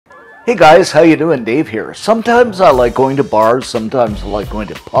Hey guys, how you doing? Dave here. Sometimes I like going to bars, sometimes I like going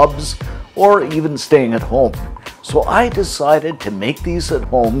to pubs, or even staying at home. So I decided to make these at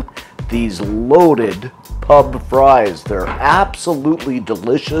home, these loaded pub fries. They're absolutely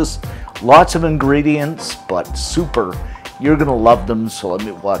delicious, lots of ingredients, but super. You're gonna love them, so let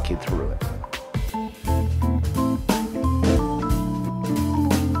me walk you through it.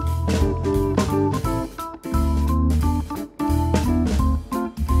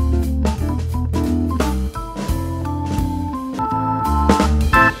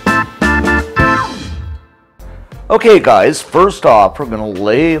 Okay guys, first off we're going to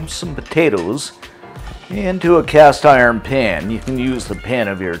lay some potatoes into a cast iron pan. You can use the pan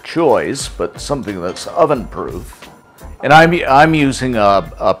of your choice, but something that's oven proof. And I'm using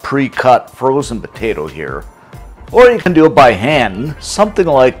a pre-cut frozen potato here. Or you can do it by hand, something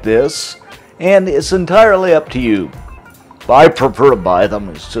like this, and it's entirely up to you. I prefer to buy them,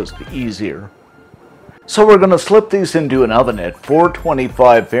 it's just easier. So we're going to slip these into an oven at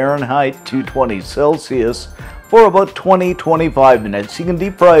 425 Fahrenheit, 220 Celsius, for about 20-25 minutes. You can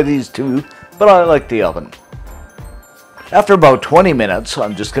deep fry these too, but I like the oven. After about 20 minutes,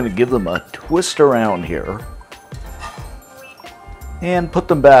 I'm just going to give them a twist around here and put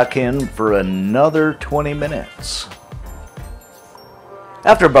them back in for another 20 minutes.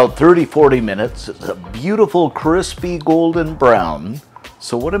 After about 30-40 minutes, it's a beautiful crispy golden brown.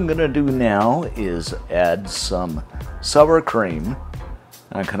 So what I'm going to do now is add some sour cream.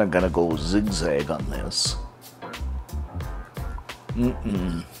 I'm kind of going to go zigzag on this.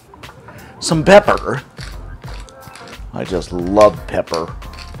 Some pepper. I just love pepper.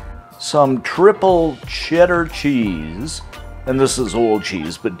 Some triple cheddar cheese. And this is old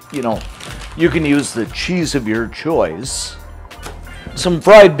cheese, but you know, you can use the cheese of your choice. Some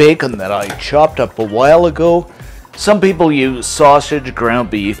fried bacon that I chopped up a while ago. Some people use sausage, ground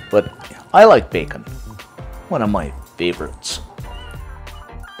beef, but I like bacon. One of my favorites.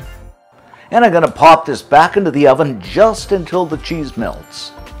 And I'm going to pop this back into the oven just until the cheese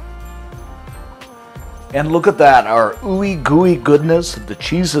melts. And look at that, our ooey gooey goodness. The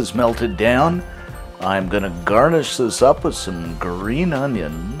cheese has melted down. I'm going to garnish this up with some green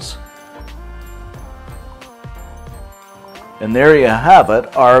onions. And there you have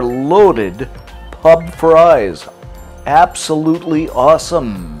it, our loaded pub fries. Absolutely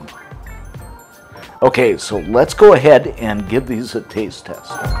awesome. Okay, so let's go ahead and give these a taste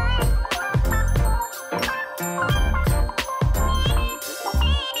test.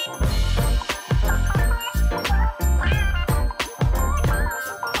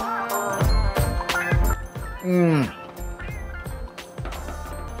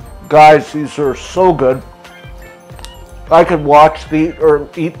 Guys, these are so good. I could watch these or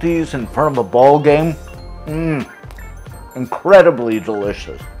eat these in front of a ball game. Incredibly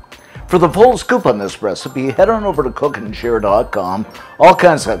delicious. For the full scoop on this recipe, head on over to cookandshare.com. All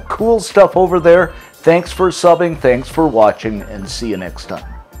kinds of cool stuff over there. Thanks for subbing, thanks for watching, and see you next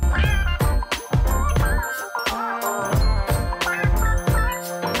time.